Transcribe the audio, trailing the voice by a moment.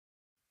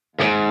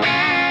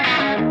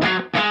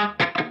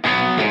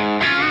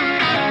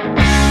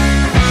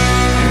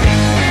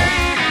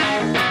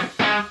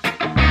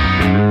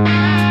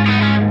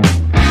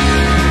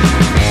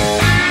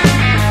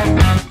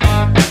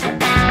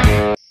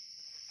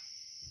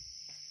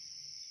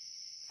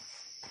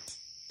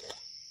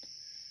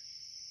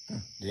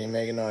Didn't even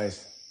make a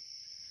noise.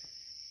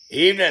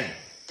 Evening.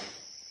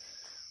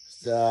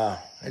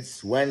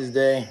 It's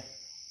Wednesday,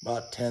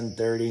 about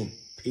 10:30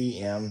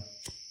 p.m.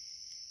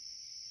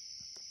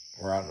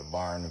 We're out in the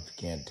barn, if you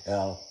can't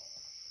tell.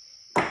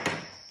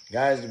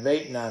 Guys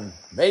debating on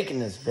making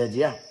this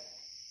video.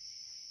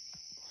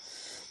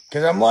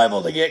 Because I'm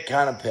liable to get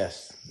kind of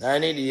pissed. I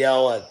need to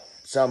yell at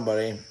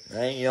somebody. I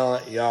ain't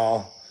yelling at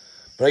y'all.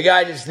 But a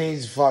guy just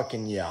needs to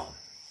fucking yell.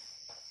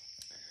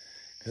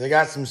 Because I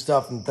got some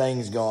stuff and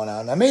things going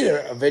on. I made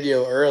a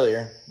video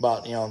earlier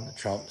about, the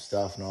Trump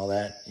stuff and all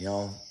that.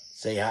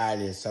 Say hi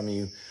to some of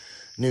you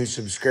new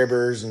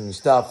subscribers and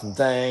stuff and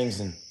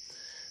things. And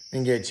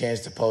didn't get a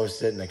chance to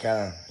post it. And I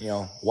kind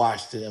of,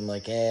 watched it. I'm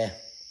like,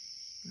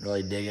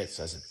 really dig it.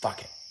 So I said,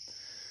 fuck it.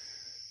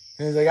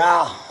 And he's like,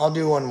 I'll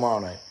do one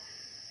tomorrow night.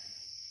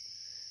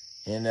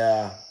 And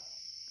I'm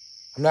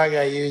not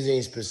going to use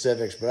any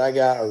specifics, but I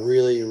got a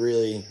really,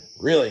 really,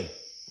 really,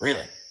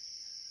 really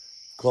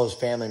close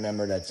family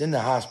member that's in the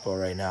hospital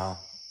right now,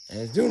 and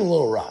it's doing a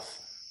little rough.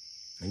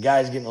 The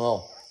guy's getting a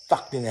little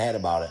fucked in the head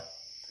about it.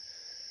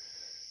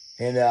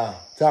 And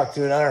talked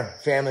to another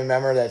family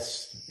member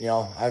that's,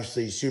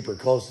 obviously super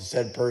close to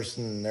said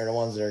person, and they're the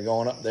ones that are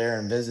going up there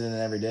and visiting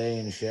every day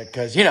and shit.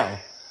 Because,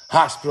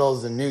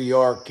 hospitals in New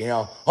York,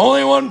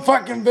 only one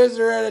fucking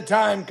visitor at a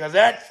time, because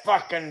that's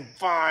fucking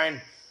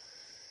fine.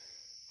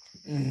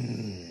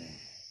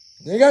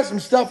 They got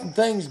some stuff and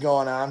things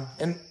going on,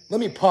 and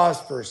let me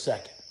pause for a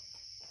second.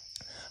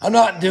 I'm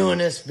not doing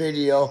this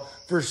video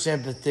for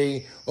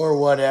sympathy or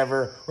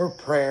whatever, or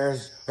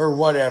prayers or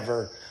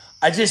whatever.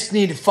 I just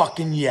need to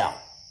fucking yell.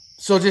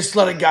 So just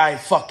let a guy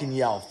fucking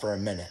yell for a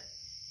minute.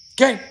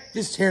 Okay?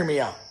 Just hear me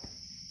out.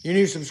 You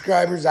new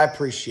subscribers, I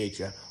appreciate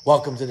you.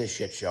 Welcome to the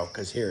shit show,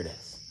 because here it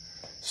is.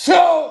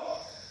 So,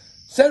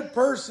 said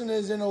person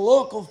is in a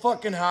local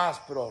fucking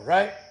hospital,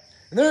 right?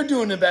 And they're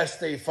doing the best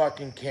they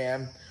fucking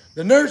can.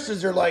 The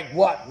nurses are like,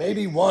 what?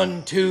 Maybe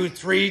 1, 2,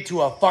 3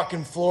 to a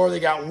fucking floor.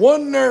 They got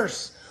one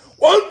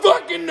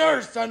fucking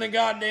nurse on the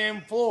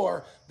goddamn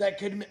floor that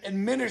could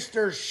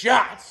administer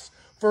shots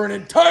for an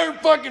entire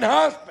fucking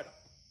hospital.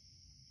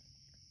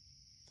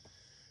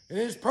 And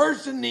this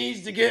person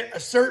needs to get a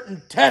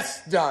certain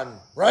test done,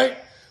 right?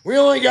 We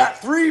only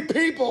got 3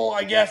 people,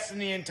 I guess, in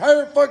the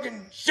entire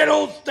fucking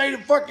shithole state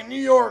of fucking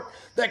New York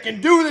that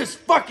can do this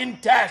fucking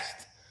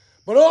test.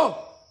 But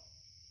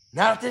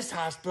not at this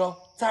hospital.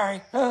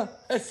 Sorry,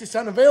 that's just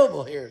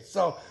unavailable here.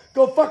 So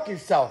go fuck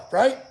yourself,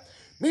 right?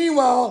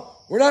 Meanwhile,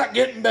 we're not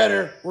getting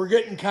better. We're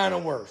getting kind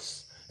of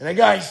worse. And the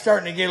guy's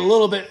starting to get a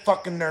little bit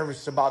fucking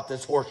nervous about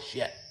this horse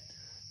shit.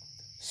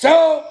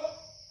 So,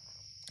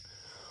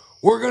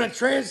 we're going to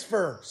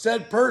transfer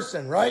said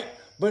person, right?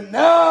 But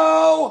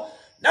no,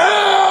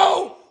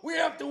 we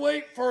have to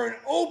wait for an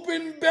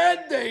open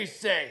bed, they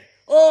say.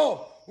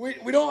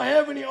 We don't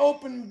have any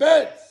open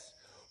beds.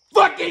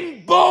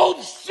 Fucking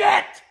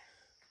bullshit!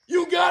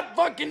 You got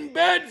fucking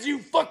beds, you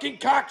fucking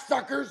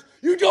cocksuckers.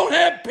 You don't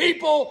have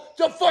people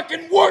to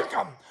fucking work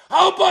them.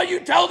 How about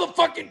you tell the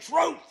fucking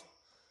truth?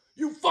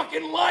 You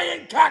fucking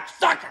lying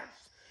cocksuckers.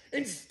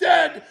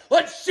 Instead,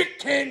 let's shit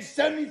can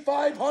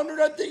 7,500,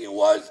 I think it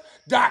was,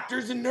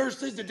 doctors and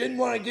nurses that didn't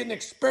want to get an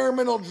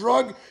experimental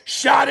drug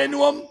shot into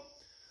them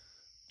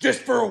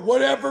just for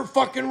whatever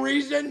fucking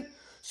reason.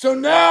 So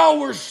now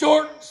we're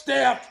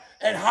short-staffed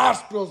at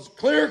hospitals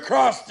clear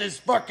across this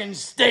fucking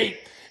state.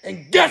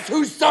 And guess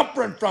who's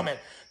suffering from it?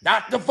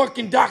 Not the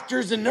fucking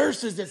doctors and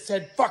nurses that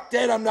said, fuck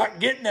that, I'm not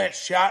getting that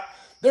shot.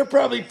 They're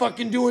probably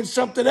fucking doing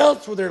something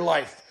else with their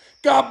life.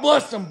 God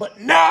bless them. But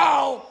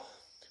now,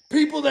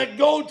 people that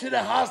go to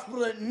the hospital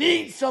that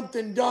need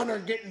something done are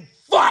getting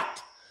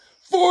fucked.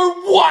 For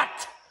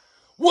what?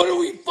 What are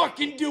we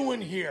fucking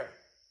doing here?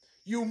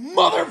 You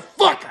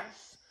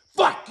motherfuckers.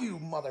 Fuck you,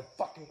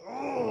 motherfucking.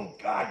 Oh,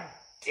 God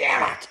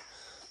damn it.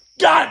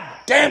 God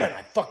damn it.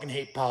 I fucking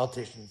hate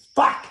politicians.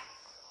 Fuck.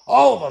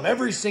 All of them.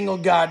 Every single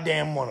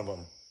goddamn one of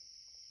them.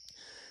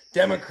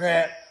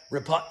 Democrat,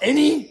 Republican,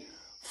 any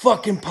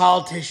fucking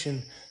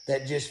politician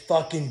that just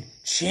fucking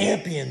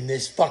champion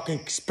this fucking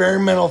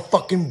experimental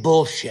fucking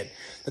bullshit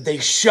that they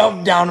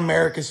shove down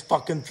America's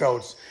fucking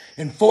throats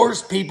and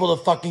force people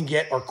to fucking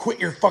get or quit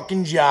your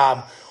fucking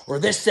job or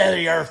this, that, or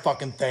the other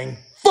fucking thing.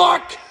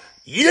 Fuck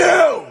you!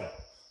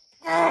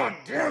 Oh,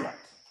 damn it.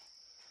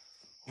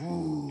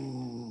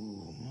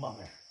 Ooh,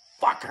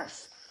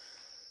 motherfuckers.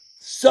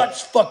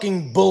 Such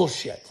fucking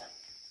bullshit.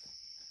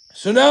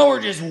 So now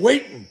we're just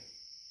waiting.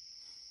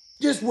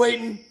 Just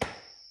waiting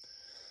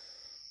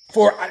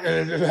for, I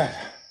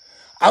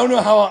don't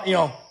know how,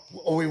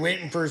 are we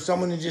waiting for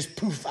someone to just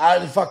poof out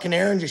of the fucking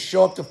air and just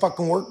show up to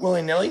fucking work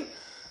willy-nilly?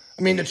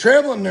 I mean, the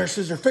traveling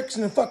nurses are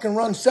fixing to fucking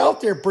run south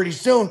there pretty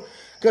soon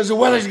because the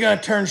weather's going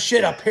to turn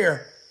shit up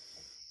here.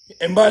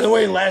 And by the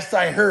way, last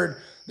I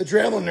heard, the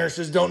traveling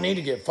nurses don't need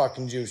to get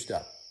fucking juiced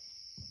up.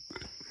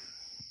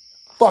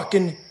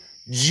 Fucking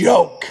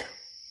joke.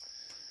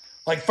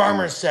 Like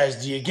Farmer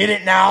says, do you get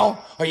it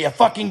now? Are you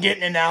fucking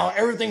getting it now?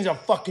 Everything's a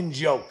fucking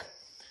joke.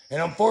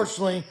 And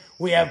unfortunately,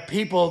 we have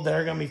people that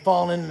are going to be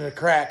falling into the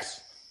cracks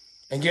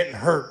and getting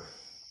hurt.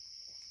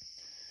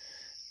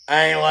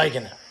 I ain't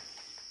liking it.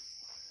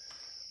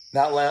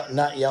 Not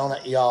yelling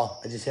at y'all.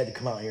 I just had to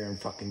come out here and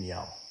fucking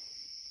yell.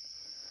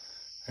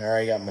 I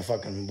already got my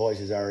fucking voice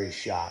is already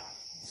shot.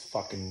 It's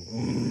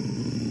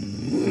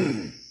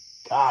fucking...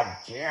 God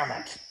damn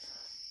it.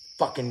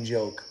 Fucking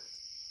joke.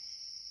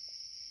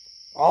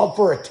 All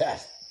for a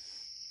test.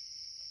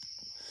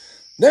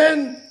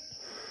 Then,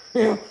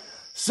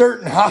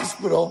 certain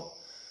hospital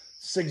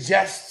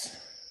suggests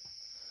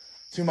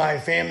to my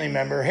family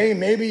member, hey,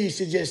 maybe you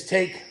should just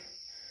take him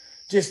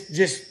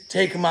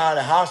out of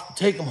the hospital,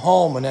 take him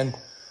home, and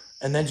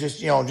then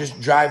just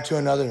drive to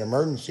another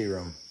emergency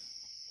room.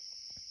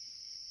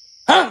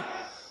 Huh?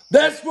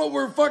 That's what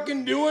we're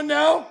fucking doing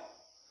now?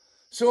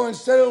 So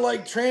instead of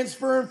like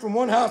transferring from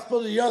one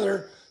hospital to the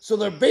other, so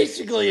they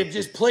basically have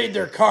just played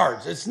their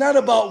cards. It's not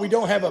about we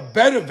don't have a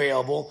bed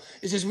available.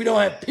 It's just we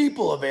don't have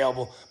people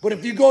available. But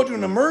if you go to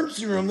an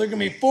emergency room, they're going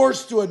to be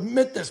forced to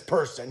admit this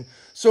person.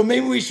 So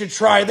maybe we should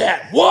try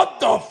that. What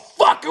the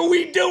fuck are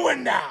we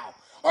doing now?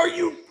 Are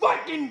you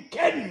fucking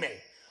kidding me?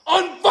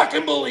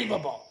 Unfucking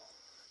believable.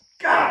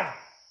 God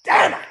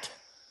damn it.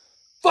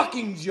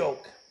 Fucking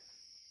joke.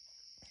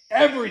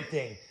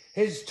 Everything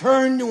has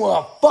turned to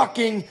a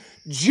fucking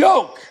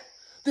joke.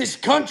 This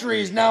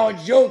country is now a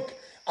joke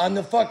on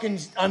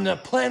the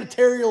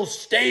planetarial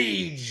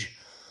stage.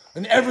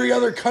 In every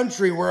other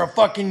country, we're a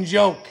fucking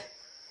joke.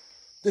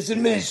 This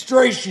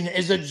administration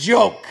is a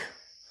joke.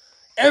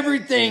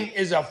 Everything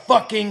is a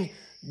fucking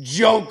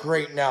joke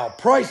right now.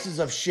 Prices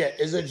of shit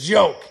is a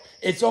joke.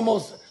 It's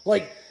almost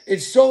like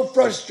it's so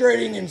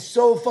frustrating and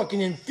so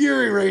fucking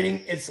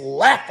infuriating, it's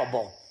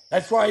laughable.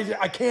 That's why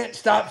I can't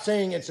stop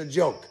saying it's a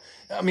joke.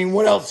 I mean,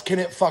 what else can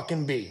it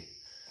fucking be?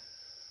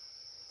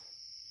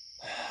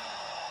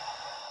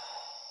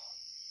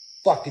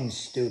 Fucking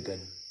stupid.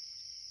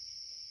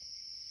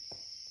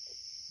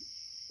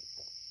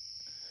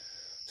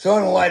 So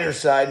on the lighter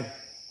side,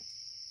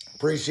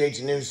 appreciate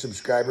you new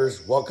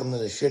subscribers. Welcome to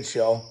the shit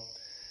show.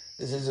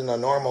 This isn't a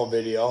normal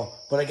video,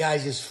 but a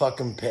guy's just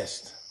fucking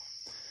pissed.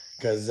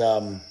 Because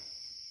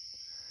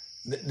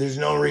there's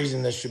no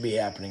reason this should be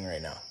happening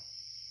right now.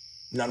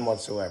 None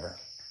whatsoever.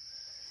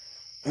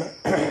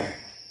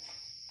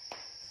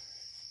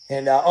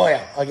 And, oh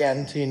yeah,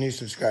 again, to you new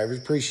subscribers,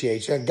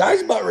 appreciate you.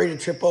 Guy's about ready to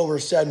trip over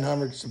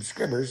 700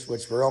 subscribers,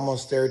 which we're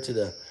almost there to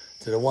the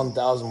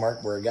 1,000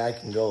 mark where a guy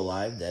can go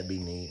live. That'd be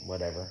neat,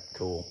 whatever,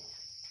 cool.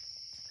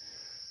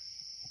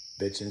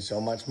 Bitching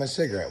so much, my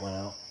cigarette went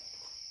out.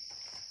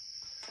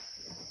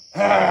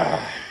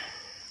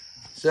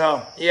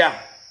 So,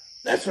 yeah,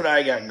 that's what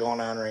I got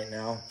going on right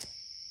now.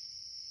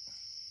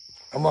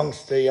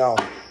 Amongst the, I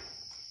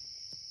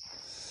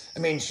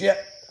mean, shit.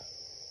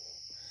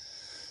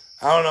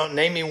 I don't know,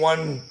 name me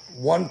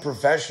one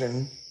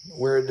profession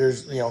where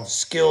there's,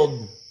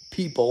 skilled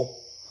people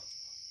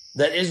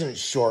that isn't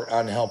short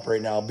on help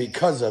right now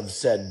because of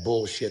said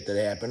bullshit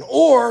that happened.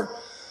 Or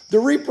the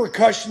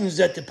repercussions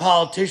that the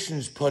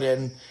politicians put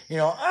in,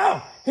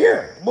 oh,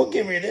 here, we'll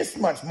give you this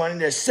much money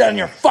to sit on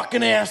your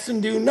fucking ass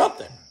and do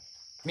nothing.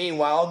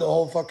 Meanwhile, the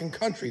whole fucking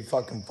country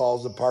fucking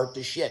falls apart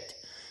to shit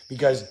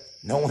because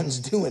no one's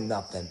doing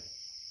nothing.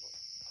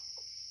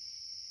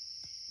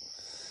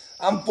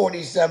 I'm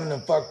 47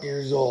 and fuck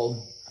years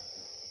old.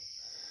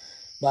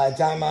 By the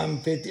time I'm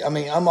 50,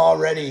 I'm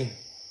already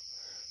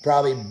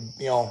probably,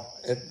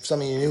 if some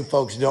of you new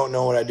folks don't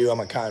know what I do, I'm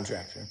a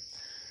contractor.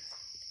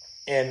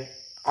 And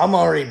I'm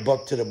already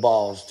booked to the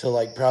balls to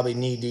like probably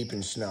knee deep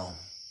in snow.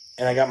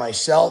 And I got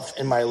myself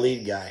and my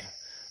lead guy.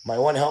 My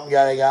one help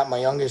guy I got, my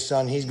youngest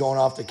son, he's going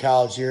off to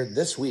college here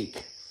this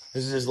week.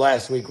 This is his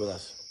last week with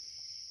us.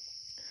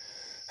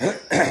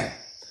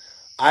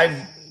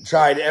 I've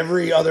tried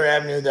every other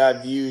avenue that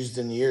I've used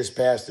in the years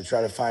past to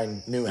try to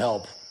find new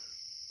help.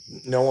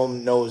 No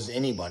one knows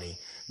anybody.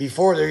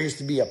 Before, there used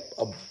to be a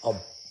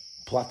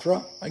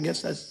plethora, I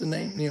guess that's the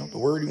name, the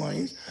word you want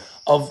to use,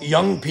 of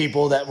young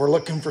people that were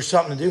looking for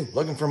something to do,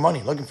 looking for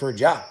money, looking for a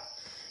job.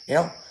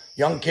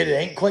 Young kid that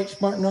ain't quite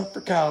smart enough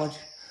for college,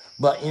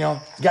 but,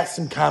 got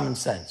some common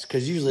sense,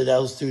 because usually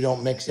those two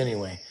don't mix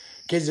anyway.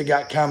 Kids that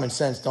got common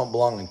sense don't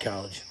belong in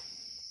college.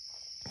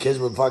 Kids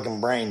with fucking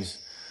brains.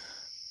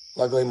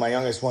 Luckily, my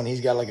youngest one,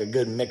 he's got like a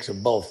good mix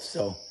of both,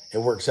 so it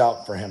works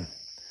out for him.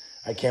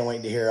 I can't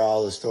wait to hear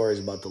all the stories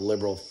about the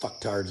liberal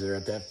fucktards that are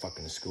at that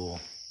fucking school.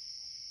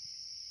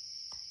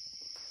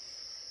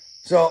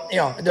 So,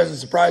 it doesn't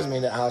surprise me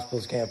that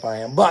hospitals can't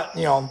find him. But,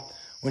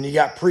 when you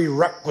got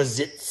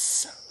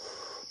prerequisites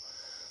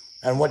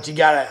and what you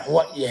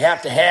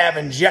have to have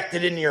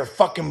injected into your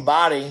fucking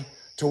body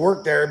to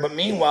work there, but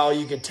meanwhile,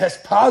 you could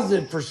test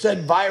positive for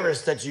said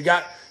virus that you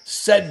got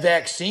said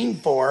vaccine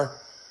for,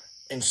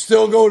 and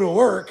still go to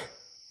work,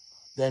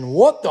 then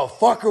what the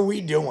fuck are we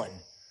doing?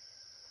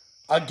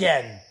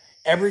 Again,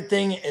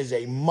 everything is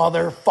a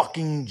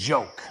motherfucking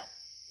joke.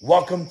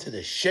 Welcome to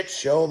the shit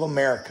show of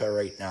America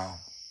right now.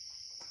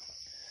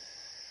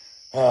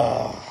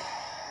 And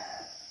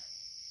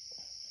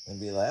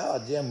be like, oh,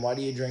 Jim, why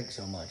do you drink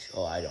so much?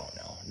 Oh, I don't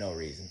know. No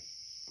reason.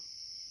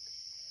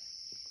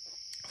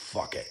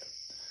 Fuck it.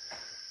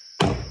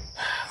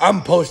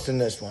 I'm posting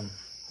this one.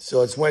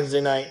 So it's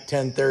Wednesday night,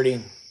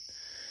 10:30.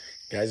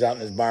 Guy's out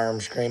in his bar room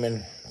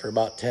screaming for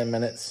about 10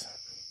 minutes.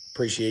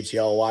 Appreciate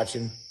you all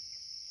watching.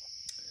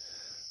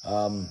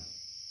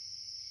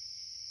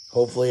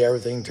 Hopefully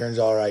everything turns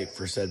all right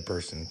for said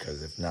person,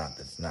 because if not,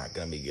 that's not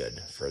going to be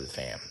good for the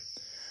fam.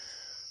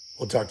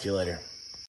 We'll talk to you later.